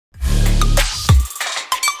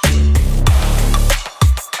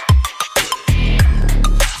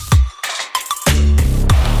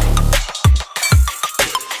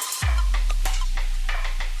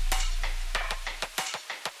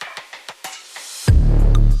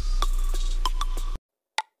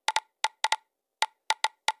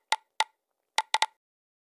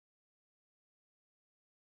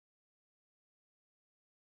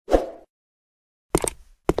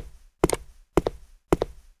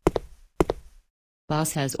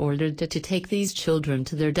Boss has ordered to take these children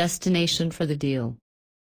to their destination for the deal.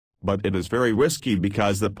 But it is very risky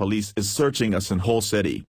because the police is searching us in whole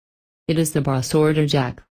city. It is the boss order,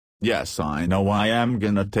 Jack. Yes, I know. I am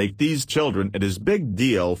gonna take these children. It is big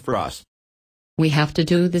deal for us. We have to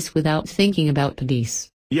do this without thinking about police.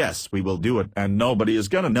 Yes, we will do it, and nobody is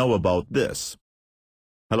gonna know about this.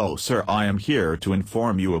 Hello sir, I am here to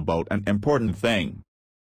inform you about an important thing.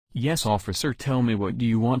 Yes officer, tell me, what do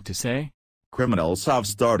you want to say? Criminals have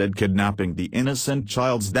started kidnapping the innocent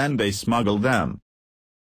childs, then they smuggle them.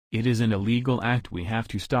 It is an illegal act, we have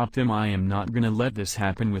to stop them. I am not gonna let this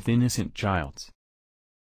happen with innocent childs.